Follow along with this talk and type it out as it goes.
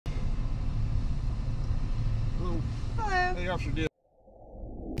go. The officer did.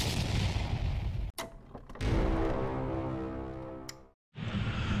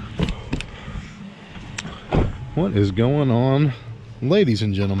 What is going on, ladies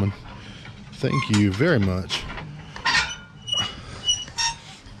and gentlemen? Thank you very much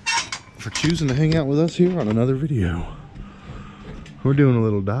for choosing to hang out with us here on another video. We're doing a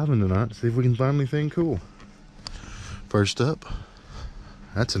little diving tonight, see if we can find anything cool. First up,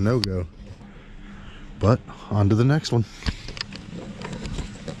 that's a no-go. But on to the next one.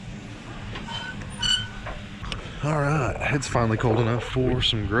 All right, it's finally cold enough for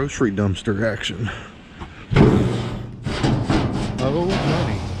some grocery dumpster action. Oh,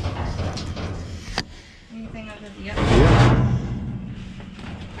 honey. Anything other than Yeah.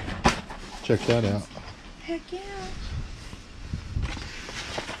 Check that out. Heck yeah.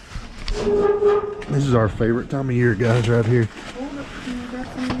 This is our favorite time of year, guys, right here. Hold up, grab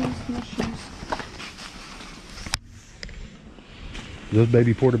some of these mushrooms. Those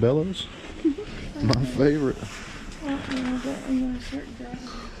baby portobellos? My favorite.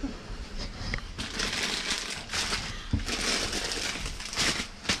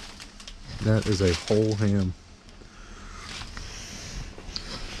 That is a whole ham.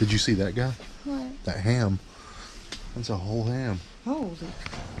 Did you see that guy? What? That ham. That's a whole ham. Holy.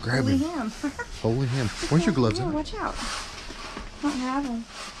 Grab Holy him. ham. Holy ham. Where's your gloves Yeah, at? watch out. I don't have them.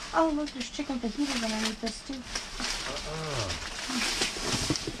 Oh, look, there's chicken fajitas underneath this too.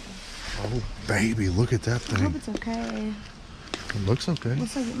 Oh, baby, look at that I hope thing. it's okay. It looks okay.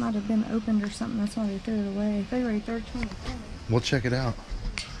 Looks like it might have been opened or something. That's why they threw it away. February 3rd, 2020. We'll check it out.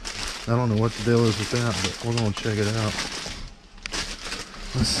 I don't know what the deal is with that, but we're going to check it out.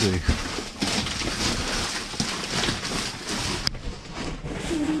 Let's see.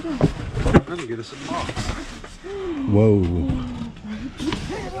 What are you doing? I'm going to get us a box. Whoa.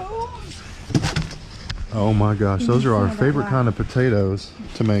 Oh my gosh, those are our favorite kind of potatoes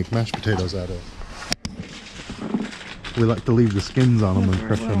to make mashed potatoes out of. We like to leave the skins on them and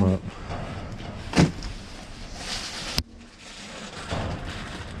crush them up.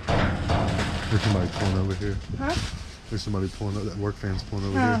 There's somebody pulling over here. Huh? There's somebody pulling over. That work van's pulling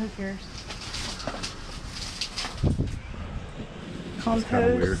over Oh, here. who cares? Kinda Compost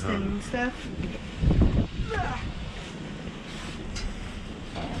weird, huh? and stuff.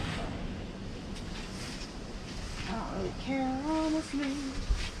 I don't really care, honestly.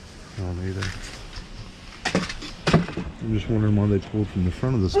 I don't either. I'm just wondering why they pulled from the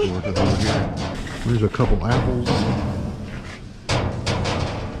front of the store to over here. There's a couple apples.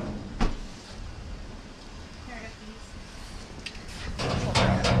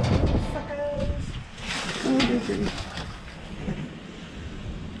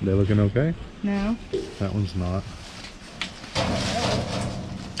 They looking okay? No. That one's not.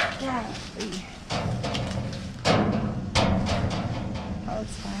 Yeah. Oh,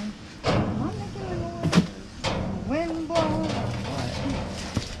 it's fine. I'm not making a noise. Wind blowing.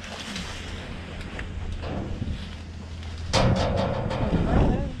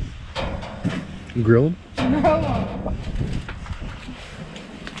 What? Grilled? No.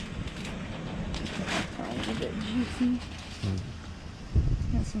 Probably a bit juicy.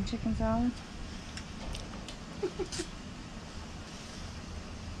 Got some chicken salad.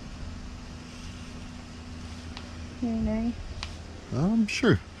 Nay.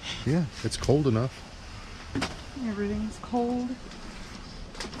 Sure. Yeah, it's cold enough. Everything's cold.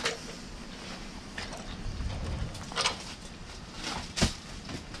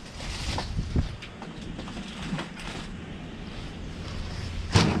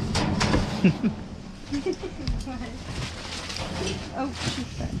 Oh, shoot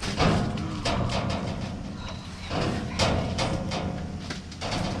that.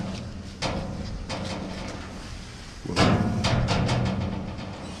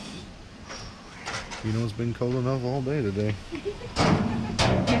 You know, it's been cold enough all day today.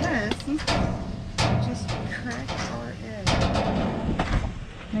 Yes. Just cracked our egg.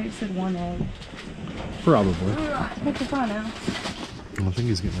 Maybe it said one egg. Probably. Take the fun out. I think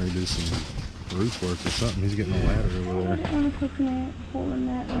he's getting ready to do some roof work or something. He's getting a ladder over I there. don't want to cook that, holding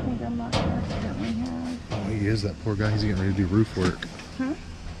that. I think I might accidentally have. Oh, he is, that poor guy. He's getting ready to do roof work. Huh?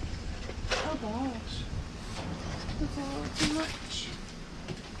 Oh gosh. That's a little too much.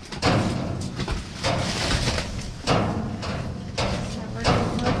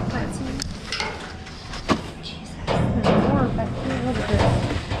 Jesus, there's more back here. Look at this.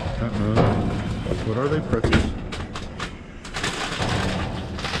 What are they? Pretzels?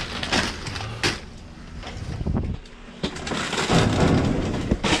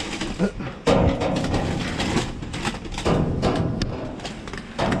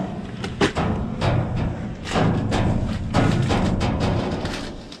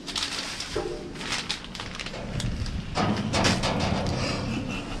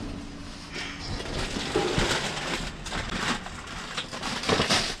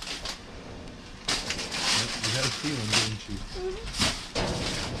 feeling, didn't you?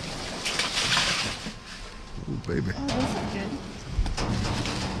 Ooh, baby. Oh, those are good.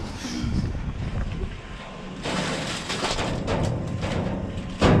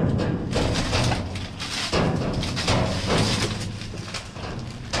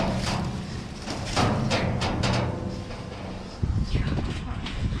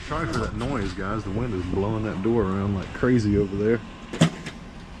 Sorry for that noise, guys. The wind is blowing that door around like crazy over there.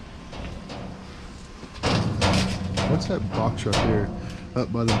 What's that box right there?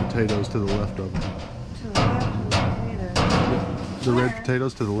 Up by the potatoes to the left of them. To the left of the potatoes. The red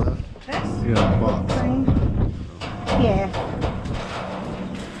potatoes to the left? This? Yeah, the box. Yeah.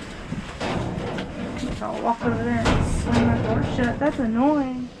 I'll walk over there and slam my door shut. That's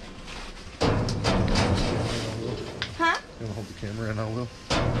annoying. Huh? You wanna hold the camera and I will?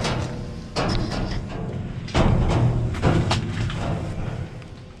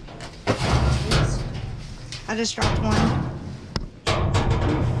 I just dropped one.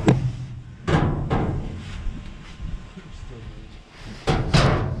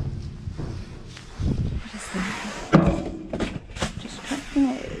 What is that? Just dropped an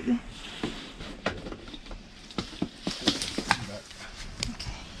egg.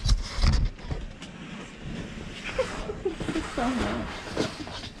 Okay. This is so much.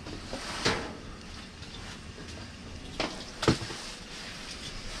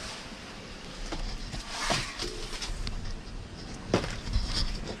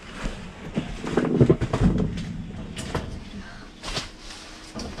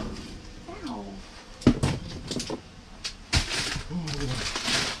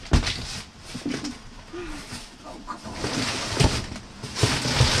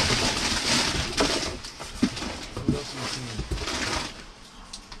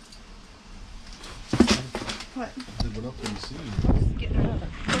 What? What else have you seen? Getting another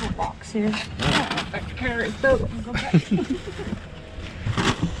little box here. Oh, I can carry it though. Go back.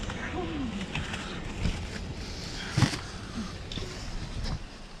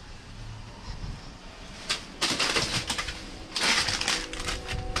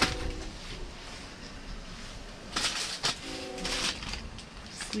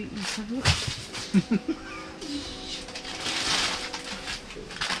 Sweet and sour.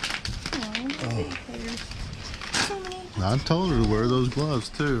 I told her to wear those gloves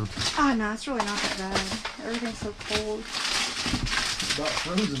too. Oh no, it's really not that bad. Everything's so cold. It's about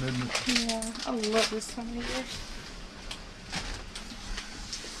frozen, isn't it? Yeah, I love this time of year.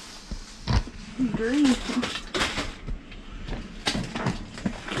 Green.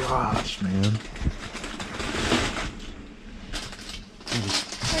 Gosh, man.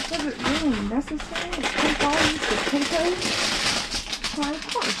 Like, was it really necessary? It's like all these potatoes? Why, of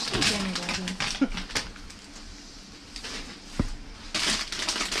course, you can't eat all these.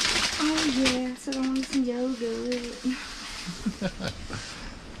 Oh yeah, so I want some yogurt.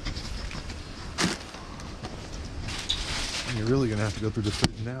 You're really gonna have to go through the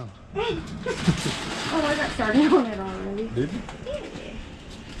food now. Oh, I got started on it already. Did you? Yeah.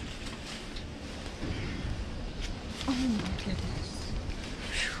 Oh my goodness.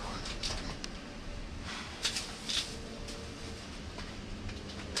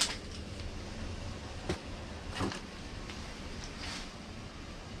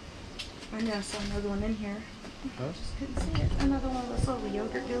 I know I saw another one in here. Huh? Just couldn't see it. Another one of those little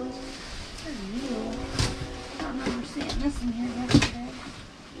yogurt deals. They're new. I don't remember seeing this in here yesterday.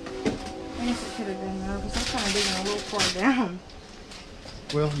 I guess it could have been though, because I'm kind of digging a little far down.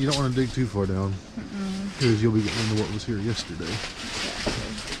 Well, you don't want to dig too far down. Because you'll be getting into what was here yesterday.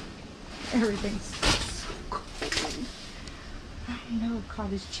 Exactly. Everything's so cold. I know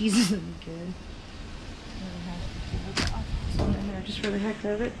cottage cheese isn't good. Really has to do. I'll put some in there just for the heck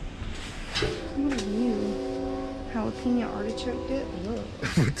of it. What are you? Jalapeno artichoke dip? Ugh.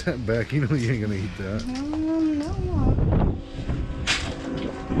 Put that back. You know you ain't gonna eat that. No.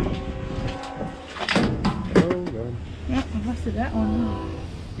 Oh, God. Yep, I busted that one.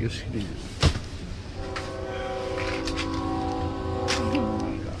 Yes, you did. Oh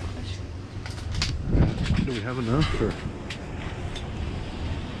my gosh. Do we have enough? Or?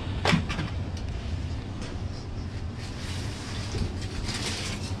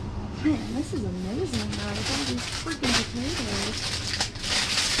 Man, this is amazing though, with all these freaking potatoes.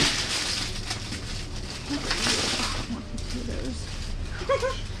 Oh, I want potatoes.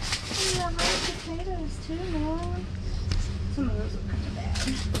 Yeah, I like potatoes too, Mom. Some of those are kind of bad.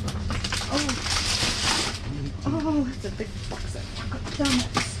 Oh, that's a big box of chocolate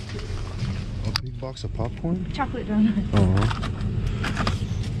donuts. A big box of popcorn? Chocolate donuts. Oh.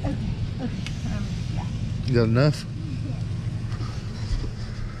 Okay. Yeah. You got enough?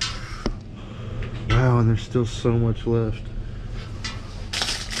 Well, Wow, and there's still so much left.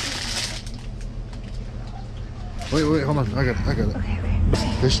 Wait, hold on. I got it. Okay, okay.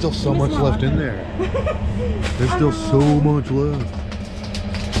 There's still so much left in there. There's still so much left.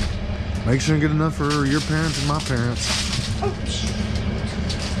 Make sure you get enough for your parents and my parents. Oh, shit.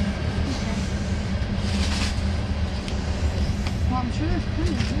 Well, I'm sure there's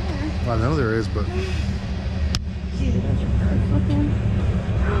plenty there. I know there is, but... See, that's your purse looking.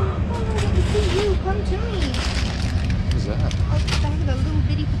 Oh, I want to see you. Come to me. What is that? Oh, the bag of the little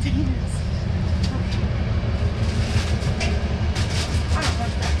bitty potatoes. Okay. I don't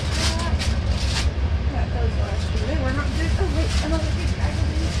want that. Yeah, those last two. They were not good. Oh, wait. Another big bag of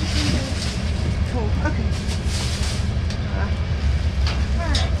these potatoes. Cool. Okay.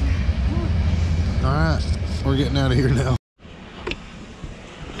 Alright, we're getting out of here now.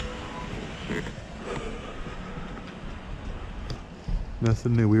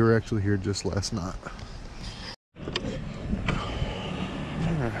 Nothing new. We were actually here just last night.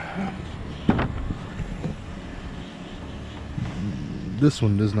 This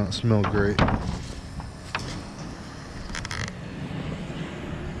one does not smell great.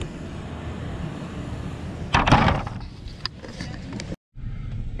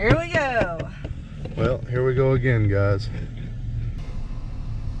 Here we go. Well, here we go again, guys.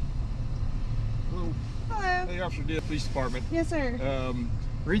 Hello. Hello. Hey, Officer Dill, Police Department. Yes, sir.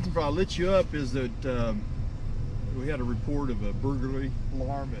 The reason for I lit you up is that we had a report of a burglary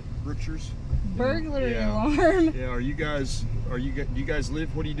alarm at Brookshire's. Burglary Yeah. alarm. Yeah, do you guys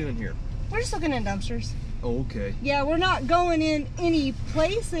live? What are you doing here? We're just looking at dumpsters. Oh, okay. Yeah, we're not going in any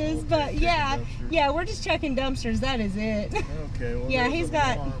places, Okay, but checking yeah, dumpsters. yeah, we're just checking dumpsters. That is it. Okay. Well, Yeah, there's he's an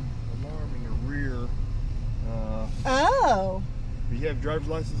got- alarm in your rear. Oh, Do you have a driver's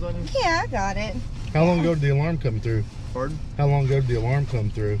license on you? yeah, I got it. How long ago did the alarm come through? Pardon? How long ago did the alarm come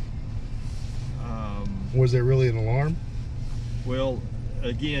through? Was there really an alarm? Well,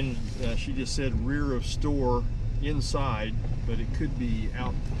 again, she just said rear of store inside, but it could be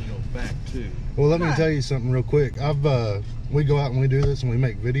out, back too. Well, let me Huh. tell you something real quick. We go out and we do this and we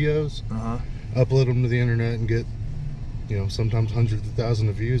make videos, upload them to the internet and get, sometimes hundreds of thousands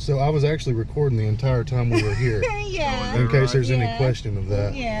of views. So I was actually recording the entire time we were here, Yeah. in case there's any Yeah. question of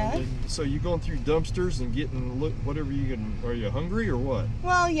that. Yeah. So you going through dumpsters and getting whatever you can? Are you hungry or what?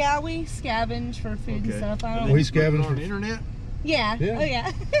 Well, yeah, we scavenge for food and stuff. I don't. We You put it scavenge on for- the internet. Yeah. Yeah. Oh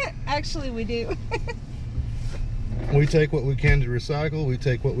yeah. Actually, we do. We take what we can to recycle. We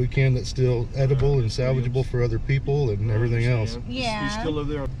take what we can that's still edible and salvageable for other people and everything else. Yeah. You still live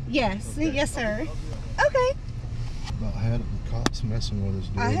there? Yes. Okay. Yes, sir. Okay. About had the cops messing with us,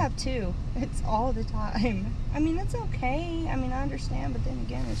 dude. I have too. It's all the time. I mean, it's okay. I mean, I understand, but then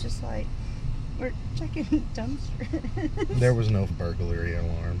again, it's just like we're checking dumpsters. There was no burglary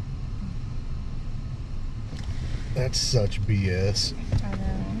alarm. That's such BS. I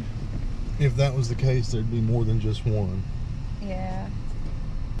know. If that was the case, there'd be more than just one. Yeah.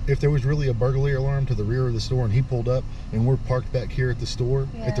 If there was really a burglary alarm to the rear of the store and he pulled up and we're parked back here at the store,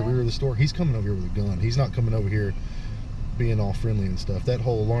 at the Yeah. rear of the store, he's coming over here with a gun. He's not coming over here being all friendly and stuff. That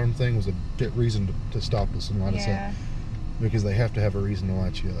whole alarm thing was a reason to stop us and let us Yeah. up. Because they have to have a reason to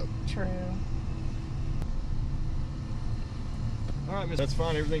light you up. True. All right, miss. That's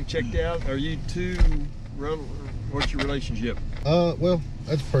fine. Everything checked out. Are you two? What's your relationship? Well,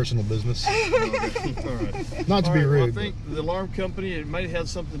 that's personal business. All right. Not to be All right, well, rude. I think the alarm company, it might have had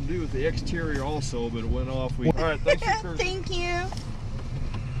something to do with the exterior also, but it went off. All right, thanks for your Thank you.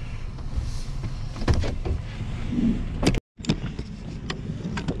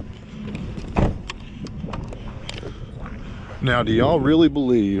 Now, do y'all really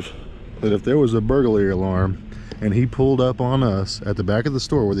believe that if there was a burglary alarm and he pulled up on us at the back of the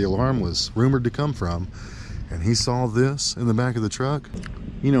store where the alarm was rumored to come from, and he saw this in the back of the truck,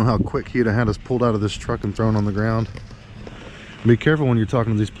 you know how quick he'd have had us pulled out of this truck and thrown on the ground? Be careful when you're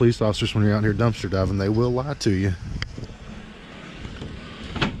talking to these police officers when you're out here dumpster diving. They will lie to you.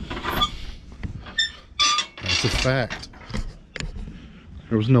 That's a fact.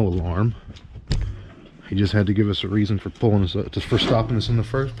 There was no alarm. He just had to give us a reason for pulling us up, for stopping us in the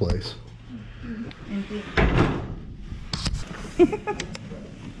first place.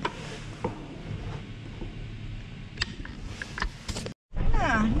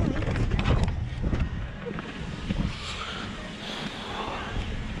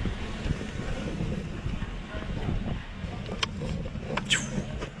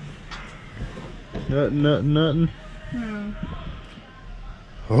 Nothing.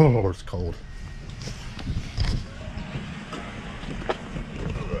 Oh, it's cold.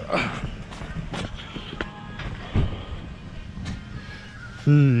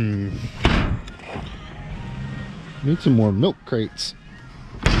 Need some more milk crates.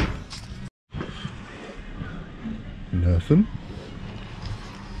 Nothing.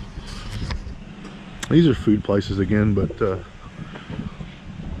 These are food places again, but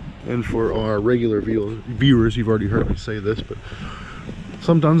and for our regular viewers, you've already heard me say this, but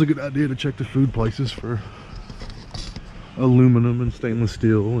sometimes a good idea to check the food places for aluminum and stainless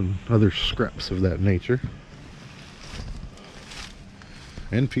steel and other scraps of that nature.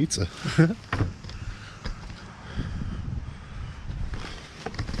 And pizza.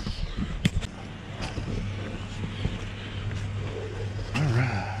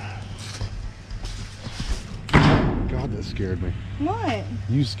 Scared me. What?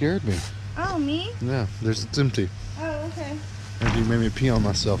 You scared me. Oh, me? Yeah, it's empty. Oh, okay. And you made me pee on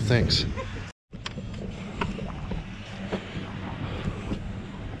myself. Thanks.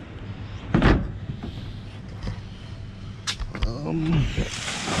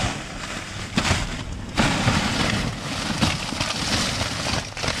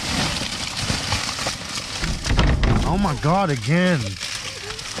 Oh my God, again.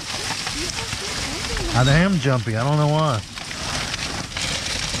 I am jumpy. I don't know why.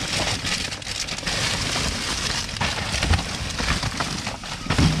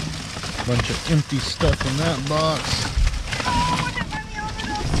 Bunch of empty stuff in that box.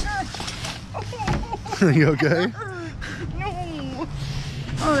 Oh, you okay? No.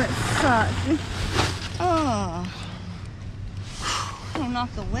 Oh, that sucks. Oh. I'll knock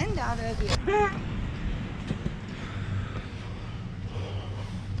the wind out of you.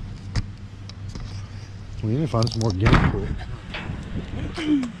 We need to find some more game pool.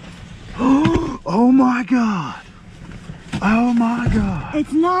 Oh my God! Oh my God!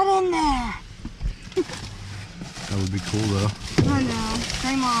 It's not in there. That would be cool though. I know.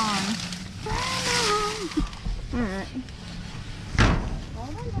 Come on. Alright.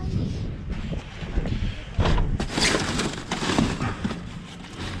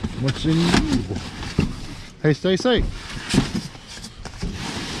 What's in you? Hey, stay safe.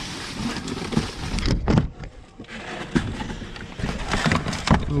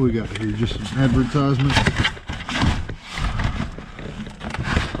 What do we got here? Just an advertisement.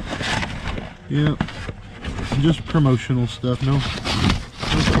 Yep. Just promotional stuff. No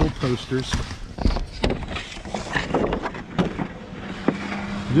cool posters.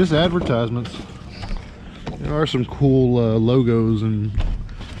 Just advertisements. There are some cool logos and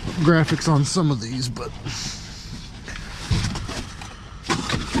graphics on some of these, but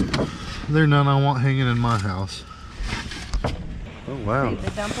they're none I want hanging in my house. Oh wow. Wait, they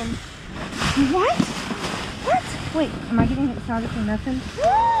dump them. What? What? Wait, am I getting excited for nothing?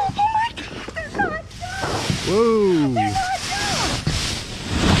 Oh my God, they're hot dogs! Whoa! They're hot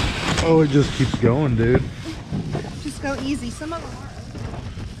dogs! Oh, it just keeps going, dude. Just go easy. Some of them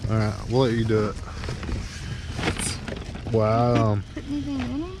are. Alright, we'll let you do it. Wow. Put anything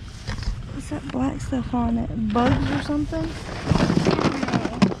in them? What's that black stuff on it? Bugs or something?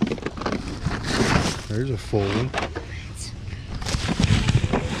 There's a full one.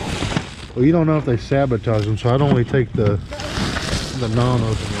 Well, you don't know if they sabotage them, so I'd only take the non-open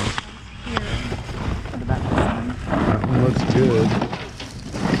ones. Here. What about this one? That one looks good.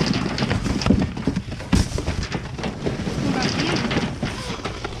 What about you?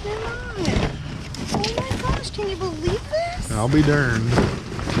 They're not. Oh my gosh, can you believe this? I'll be darned.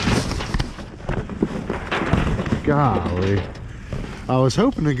 Golly. I was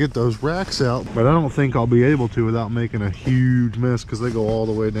hoping to get those racks out, but I don't think I'll be able to without making a huge mess because they go all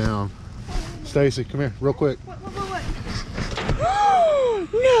the way down. Stacy, come here, real quick. What? Oh,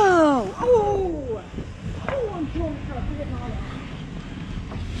 no! Oh! Oh, I'm pulling it up. We're getting all that.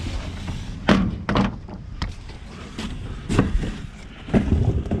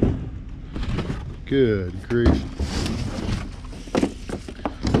 Good grief.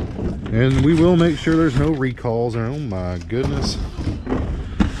 And we will make sure there's no recalls. Oh my goodness.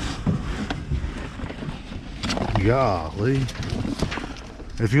 Golly.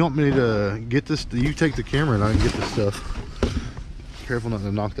 If you want me to get this, you take the camera and I can get this stuff. Careful not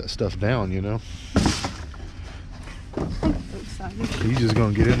to knock that stuff down, you know. I'm so excited. He's just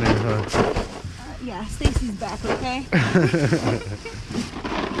gonna get in there, huh? Yeah, Stacy's back, okay?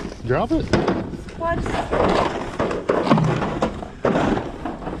 Drop it. What?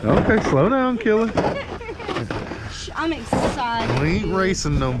 Okay, slow down, killer. I'm excited. We ain't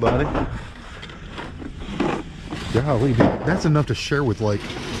racing nobody. Golly, dude, that's enough to share with like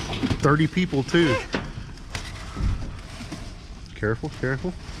 30 people too. Careful,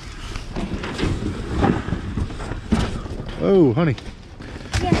 careful. Oh, honey.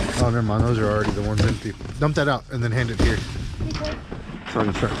 Yes. Oh, never mind. Those are already the ones empty. Dump that out and then hand it here. Okay. So I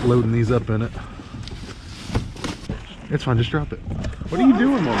can start loading these up in it. It's fine, just drop it. What are you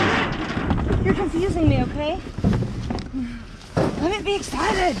doing, Mom? You're confusing me, okay? Let me be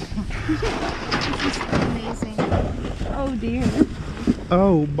excited. This is amazing. Oh dear.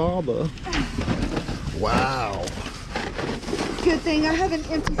 Oh, Baba. Wow. Good thing I have an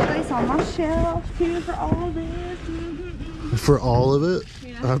empty space on my shelf too for all of this. For all of it?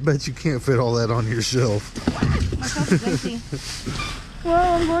 Yeah. I bet you can't fit all that on your shelf. My shelf is empty. Whoa,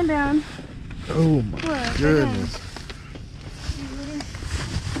 I'm going down. Oh my Look, goodness.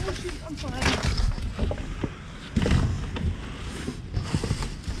 Oh, shoot, I'm fine.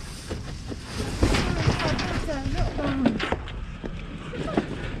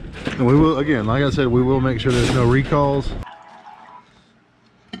 And we will, again, like I said, we will make sure there's no recalls.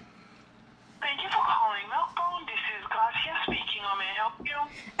 Thank you for calling Milkbone. This is Garcia speaking. How may I help you?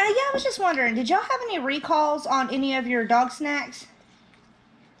 Yeah, I was just wondering, did y'all have any recalls on any of your dog snacks?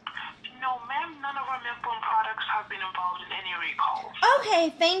 No, ma'am. None of our Milkbone products have been involved in any recalls. Okay,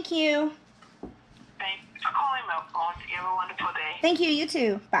 thank you. Thank you for calling Milkbone. You have a wonderful day. Thank you, you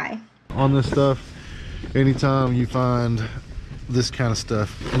too. Bye. On this stuff, anytime you find this kind of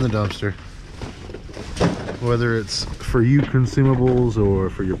stuff in the dumpster, whether it's for you consumables or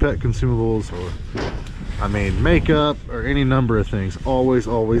for your pet consumables, or I mean makeup or any number of things, always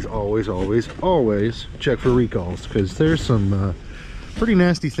check for recalls, because there's some pretty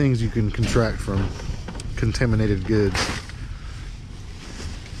nasty things you can contract from contaminated goods.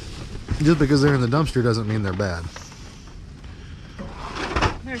 Just because they're in the dumpster doesn't mean they're bad.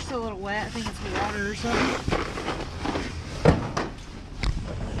 They're still a little wet. I think it's water or something.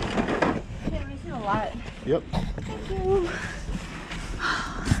 Yeah, I see a lot. Yep. Thank you.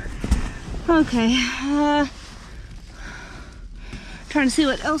 Okay. Trying to see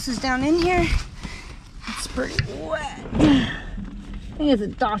what else is down in here. It's pretty wet. I think it's a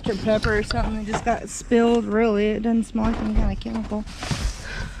Dr. Pepper or something that just got spilled. Really, it doesn't smell like any kind of chemical.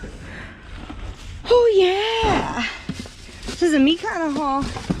 Oh yeah! This is a me kind of haul.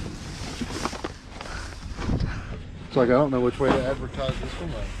 It's like I don't know which way to advertise this one.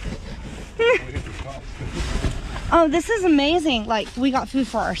 Oh, this is amazing. Like, we got food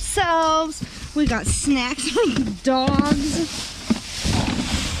for ourselves. We got snacks for the dogs.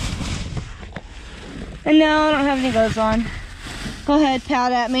 And no, I don't have any of those on. Go ahead,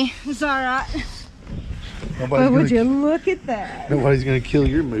 pout at me. It's all right. But would you look at that? Nobody's gonna kill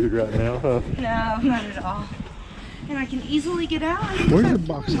your mood right now, huh? No, not at all. And I can easily get out. Where's your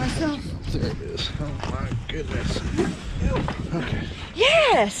box? Myself. There it is. Oh my goodness. Okay.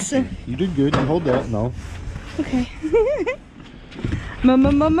 Yes. You did good. You hold that. No. Okay.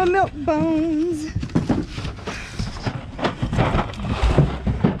 Mama milk bones.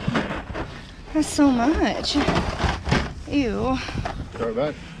 That's so much. Ew. Throw it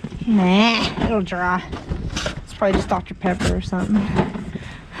back. Nah, it'll dry. It's probably just Dr. Pepper or something.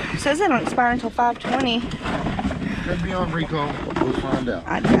 It says they don't expire until 5/20. Could be on recall. We'll find out.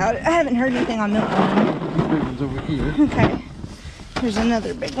 I doubt it. I haven't heard anything on milk bone. These big ones over here. Okay. There's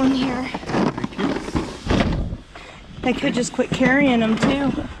another big one here. Thank you. They could just quit carrying them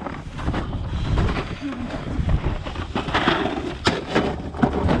too.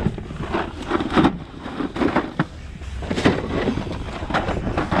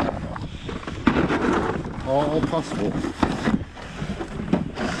 All possible.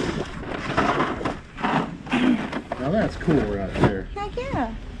 Now that's cool right there. Heck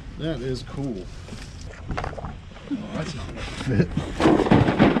yeah. That is cool. Oh, that's not gonna fit.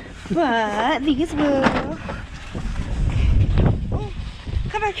 But these will. Oh,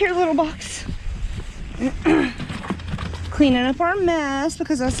 come back here, little box. Cleaning up our mess,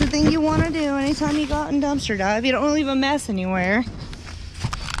 because that's the thing you want to do anytime you go out and dumpster dive. You don't want to leave a mess anywhere.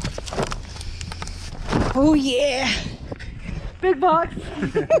 Oh yeah. Big box.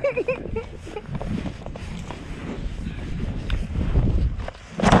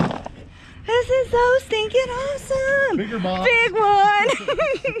 This is so stinking awesome. Bigger box. Big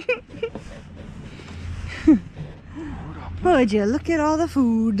one. Would you look at all the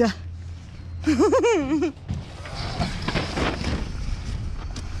food?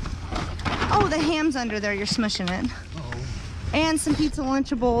 Oh, the ham's under there. You're smushing it. Uh-oh. And some pizza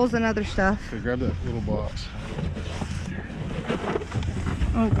Lunchables and other stuff. Okay, grab that little box.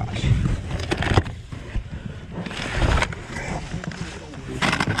 Oh gosh.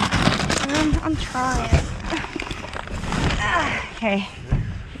 I'm trying. Okay.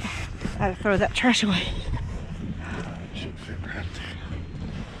 Gotta throw that trash away. It should fit right there.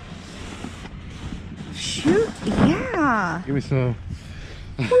 Shoot, yeah. Give me some.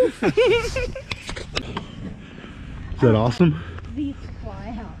 Is that awesome? These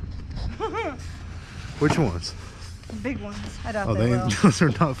fly out. Which ones? The big ones. I doubt Oh, they will. those are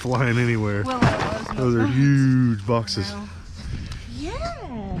not flying anywhere. Well, I was Those are huge boxes.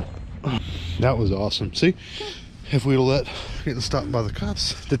 Yeah. That was awesome. See, if we'd have let getting stopped by the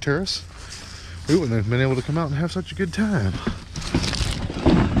cops deter us, we wouldn't have been able to come out and have such a good time.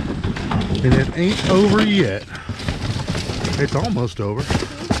 And it ain't over yet. It's almost over.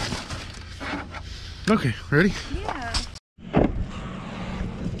 Okay, ready? Yeah.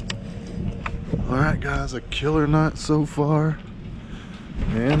 Alright guys, a killer night so far.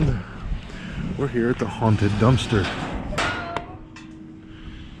 And we're here at the haunted dumpster.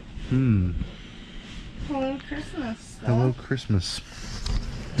 Hello, Christmas stuff. Hello, Christmas.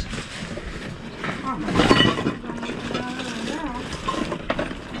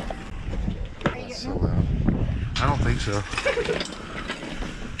 It's so loud. I don't think so.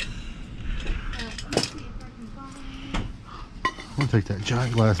 I'm gonna take that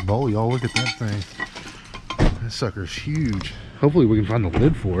giant glass bowl, y'all. Look at that thing. That sucker's huge. Hopefully we can find the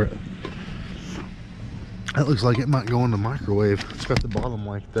lid for it. That looks like it might go in the microwave. It's got the bottom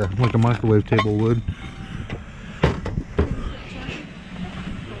like a microwave table would.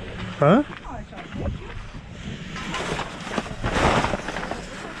 Huh?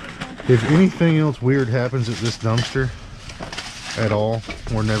 If anything else weird happens at this dumpster at all,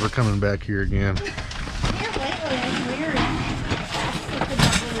 we're never coming back here again.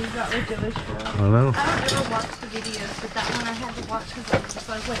 I know. I don't ever watch the videos, but that one I had to watch because I was just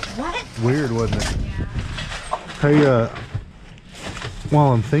like, wait, what? Weird, wasn't it? Yeah. Hey,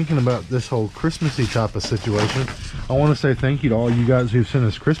 while I'm thinking about this whole Christmassy type of situation, I want to say thank you to all you guys who've sent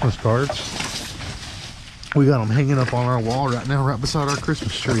us Christmas cards. We got them hanging up on our wall right now, right beside our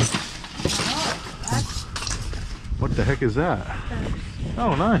Christmas tree. What the heck is that?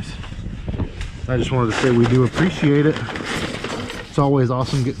 Oh, nice. I just wanted to say we do appreciate it. It's always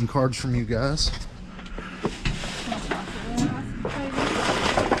awesome getting cards from you guys.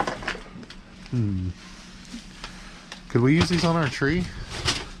 Could we use these on our tree?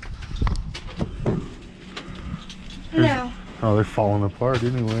 No. Oh, they're falling apart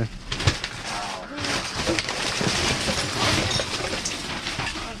anyway.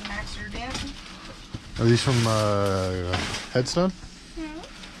 Are these from Headstone?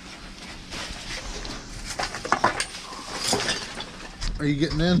 Are you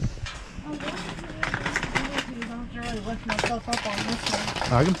getting in?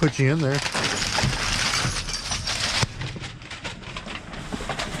 I can put you in there.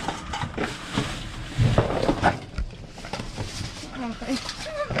 Okay.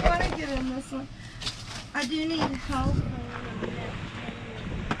 I want to get in this one. I do need help.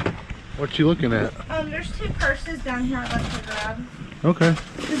 What you looking at? There's two purses down here I'd like to grab. Okay.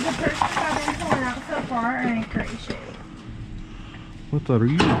 Because the purses I've been pulling out so far are in great shape. What are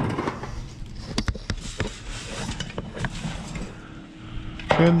you?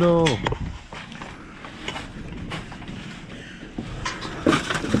 Kendall.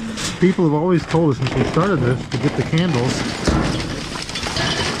 People have always told us since we started this to get the candles.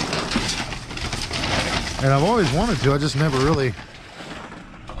 And I've always wanted to, I just never really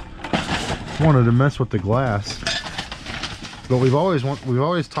wanted to mess with the glass. But we've always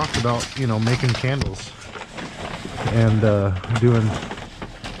talked about, you know, making candles and doing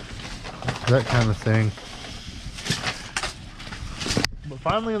that kind of thing. But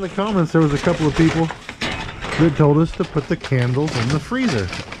finally in the comments there was a couple of people that told us to put the candles in the freezer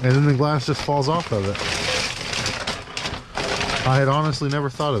and then the glass just falls off of it. I had honestly never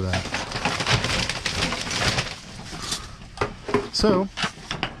thought of that. So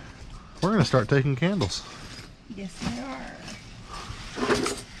we're going to start taking candles. Yes, we are.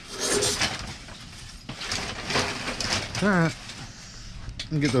 Alright.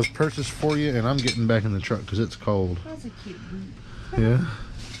 I'm going to get those purses for you, and I'm getting back in the truck because it's cold. That's a cute boot. Yeah?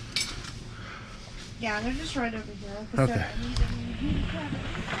 Yeah, they're just right over here. Okay.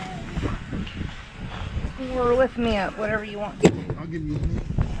 Or lift me up, whatever you want to. I'll give you a minute.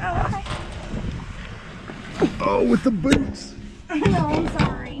 Oh, okay. Oh, with the boots. No, I'm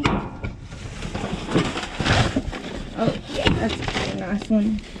sorry. Oh, yeah, that's a very nice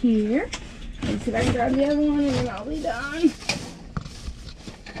one here. Let's see if I can grab the other one and then I'll be done.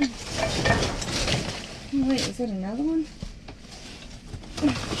 Wait, is that another one?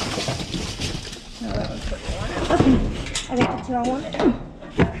 No, that one's pretty worn out. I got the two I wanted.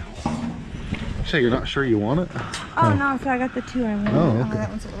 You say you're not sure you want it? Oh, no, so I got the two I wanted. Oh, okay. That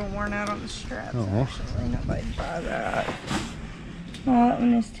one's a little worn out on the straps, Oh. actually. Nobody'd buy that. Oh, that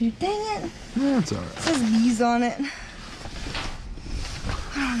one is too. Dang it. That's alright. It says bees on it.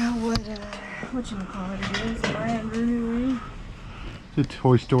 I don't know what you call it is. Brand new. It's a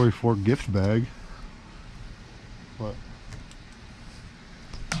Toy Story 4 gift bag. What?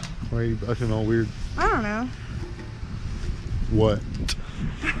 Why are you acting all weird? I don't know. What?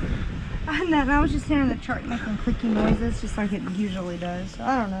 I was just hearing the truck making clicky noises, just like it usually does. So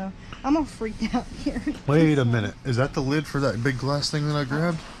I don't know. I'm all freaked out here. Wait a minute. Is that the lid for that big glass thing that I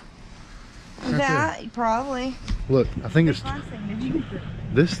grabbed? Right That there. probably. Look, I think it's Glass thing. Did you get that?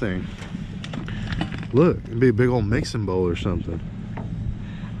 this thing. Look, it'd be a big old mixing bowl or something.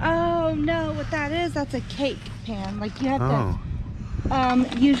 Oh no, what that is? That's a cake pan. Like you have Oh,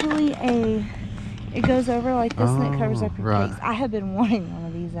 to. Usually it goes over like this and it covers up your right. cakes. I have been wanting one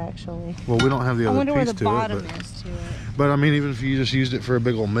of these actually. well, we don't have the I other wonder where piece the to bottom it. is to it. But I mean, even if you just used it for a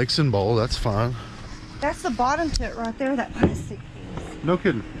big old mixing bowl, that's fine. That's the bottom to it right there. That plastic piece. No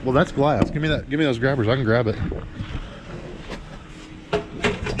kidding. Well, that's glass. Give me that. Give me those grabbers. I can grab it.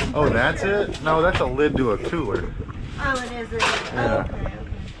 Oh, that's it? No, that's a lid to a cooler. Oh, it is. Yeah. Oh, okay.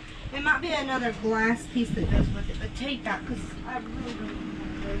 It might be another glass piece that goes with it, but take that because I really don't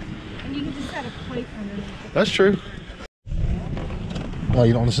want those. And you can just set a plate underneath it. That's true. Oh,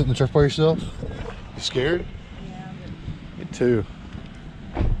 you don't want to sit in the truck by yourself? You scared? Yeah, Me too.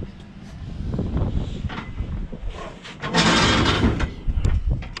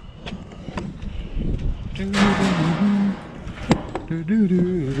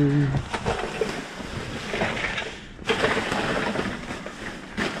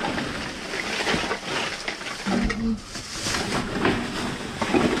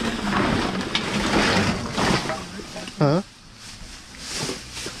 Huh?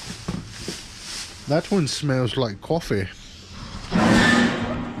 That one smells like coffee.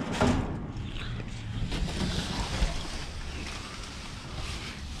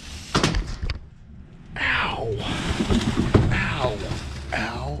 Ow. Ow.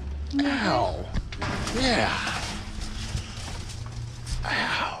 Ow. Ow. Yeah.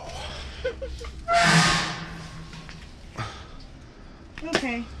 Ow.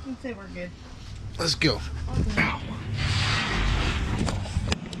 Okay, let's say we're good. Let's go. Ow.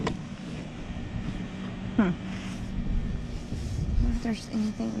 I wonder if there's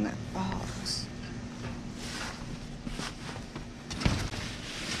anything in that box.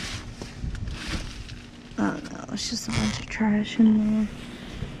 Oh no, it's just a bunch of trash in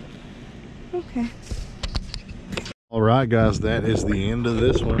there. Okay. All right, guys, that is the end of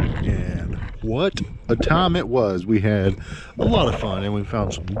this one. And what a time it was. We had a lot of fun and we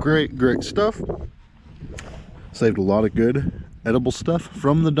found some great stuff. Saved a lot of good edible stuff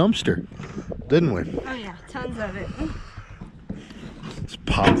from the dumpster, didn't we? Oh yeah, tons of it. Let's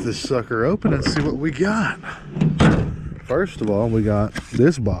pop this sucker open and see what we got. First of all, we got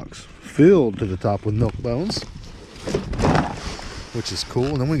this box filled to the top with milk bones, which is cool.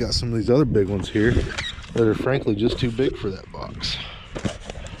 And then we got some of these other big ones here that are frankly just too big for that box.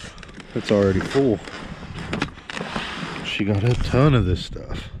 It's already full. She got a ton of this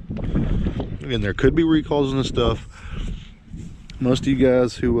stuff. Again, there could be recalls on this stuff. Most of you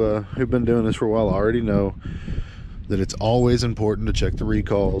guys who've been doing this for a while already know that it's always important to check the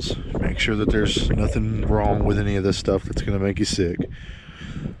recalls. Make sure that there's nothing wrong with any of this stuff that's going to make you sick.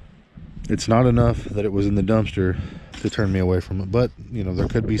 It's not enough that it was in the dumpster to turn me away from it, but you know, there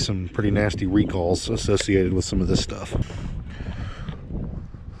could be some pretty nasty recalls associated with some of this stuff.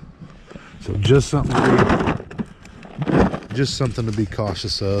 So just something to be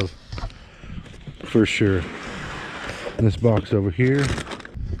cautious of for sure. This box over here,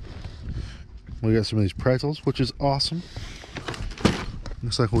 we got some of these pretzels, which is awesome.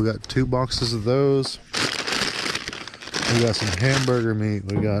 Looks like we got 2 boxes of those. We got some hamburger meat.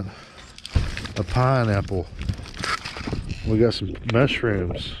 We got a pineapple. We got some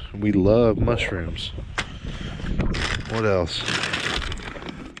mushrooms. We love mushrooms. What else?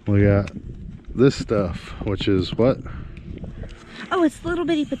 We got this stuff, which is what? Oh, it's little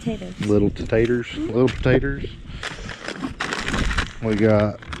bitty potatoes. Little taters. Little potatoes. We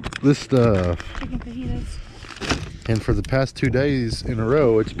got this stuff. Chicken fajitas. And for the past 2 days in a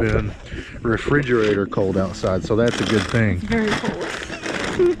row, it's been refrigerator cold outside, so that's a good thing. It's very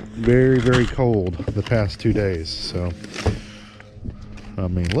cold. Very cold the past 2 days. So I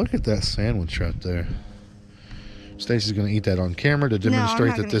mean, look at that sandwich right there. Stacy's gonna eat that on camera to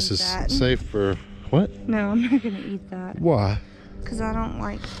demonstrate that this is safe for what? No, I'm not gonna eat that. Why? Because I don't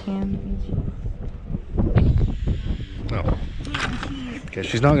like canned veggies. No. Okay,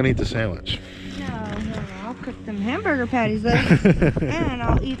 she's not gonna eat the sandwich. No, I'll cook them hamburger patties though. And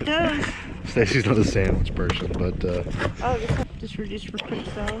I'll eat those. Stacy's not a sandwich person, but Oh, just reduce for quick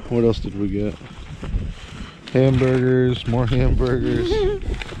salad. what else did we get? Hamburgers, more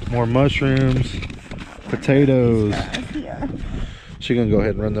mushrooms, potatoes. Yeah. She's gonna go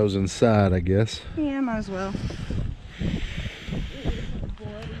ahead and run those inside, I guess. Yeah, might as well.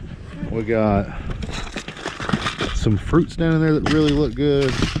 We got some fruits down in there that really look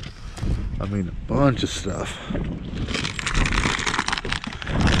good. I mean, a bunch of stuff.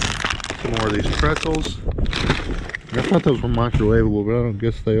 Some more of these pretzels. I thought those were microwavable, but I don't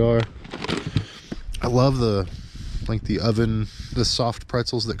guess they are. I love the oven, the soft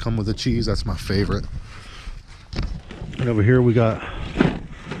pretzels that come with the cheese. That's my favorite. And over here we got,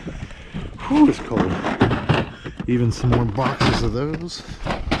 whew, it's cold. Even some more boxes of those,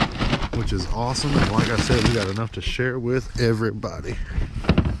 which is awesome. And like I said, we got enough to share with everybody.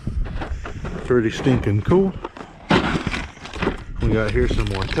 Pretty stinking cool. We got here some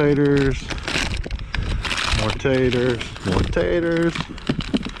more taters. More taters, more taters.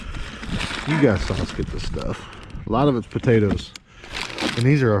 You guys saw us get this stuff. A lot of it's potatoes. And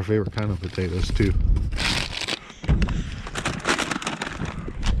these are our favorite kind of potatoes too.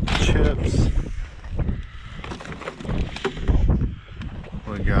 Chips.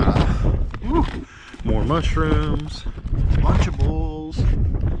 We got more mushrooms, Lunchables.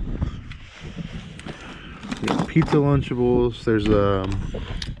 We got pizza Lunchables. There's a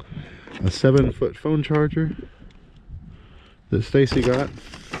 7-foot phone charger that Stacy got.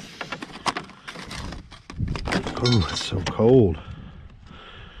 Oh, it's so cold.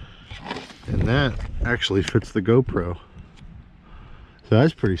 And that actually fits the GoPro. So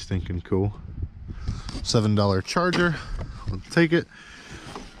that's pretty stinking cool. $7 charger. We'll take it.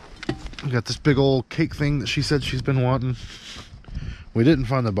 We got this big old cake thing that she said she's been wanting. We didn't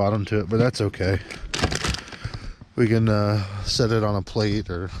find the bottom to it, but that's okay. We can set it on a plate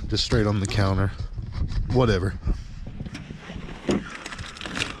or just straight on the counter. Whatever.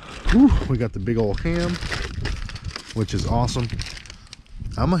 Whew, we got the big old ham, which is awesome.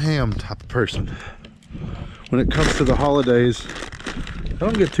 I'm a ham type of person. When it comes to the holidays, I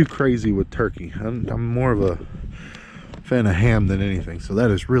don't get too crazy with turkey. I'm more of a fan of ham than anything, so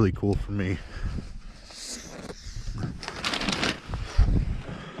that is really cool for me.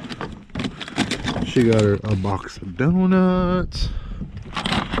 She got her a box of donuts.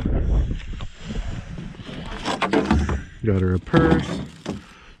 Got her a purse,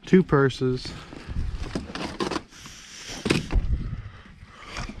 2 purses.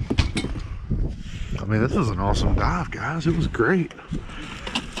 I mean, this was an awesome dive, guys. It was great.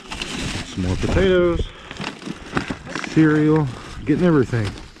 Some more potatoes, cereal, getting everything.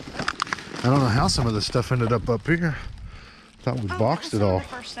 I don't know how some of this stuff ended up here. Thought we boxed it all. The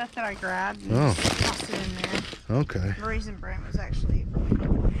first stuff that I grabbed and Oh. tossed it in there. Okay. Raisin Bran was actually from a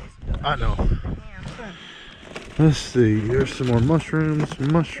couple of days ago. I know. Yeah. Let's see. Here's some more mushrooms.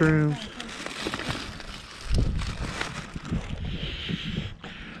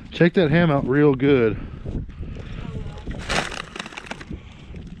 Check that ham out real good.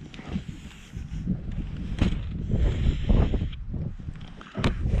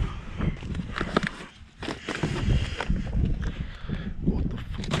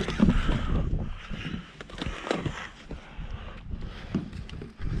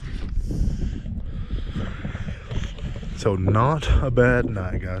 So not a bad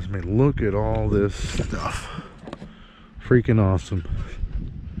night, guys. I mean, look at all this stuff. Freaking awesome.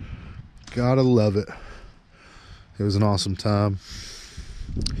 Gotta love it. It was an awesome time.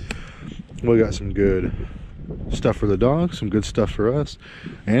 We got some good stuff for the dogs, some good stuff for us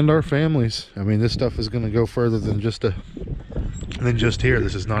and our families. I mean, this stuff is going to go further than just here.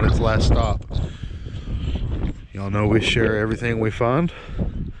 This is not its last stop. Y'all know we share everything we find,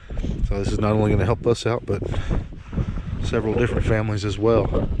 so this is not only going to help us out, but several different families as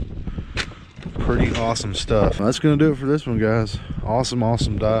well. Pretty awesome stuff. That's going to do it for this one, guys.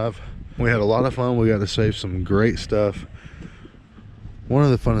 Awesome dive. We had a lot of fun. We got to save some great stuff. One of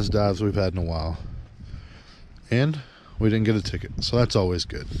the funnest dives we've had in a while. And we didn't get a ticket, so that's always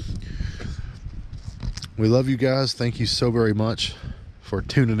good. We love you guys. Thank you so very much for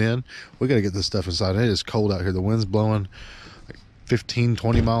tuning in. We got to get this stuff inside. It is cold out here. The wind's blowing like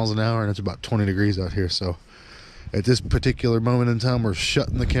 15-20 miles an hour, and it's about 20 degrees out here. So at this particular moment in time, we're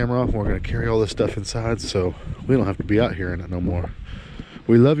shutting the camera off, and we're going to carry all this stuff inside so we don't have to be out here in it no more.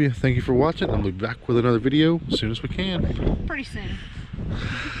 We love you. Thank you for watching. I'll be back with another video as soon as we can. Pretty soon.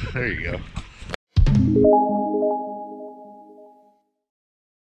 There you go.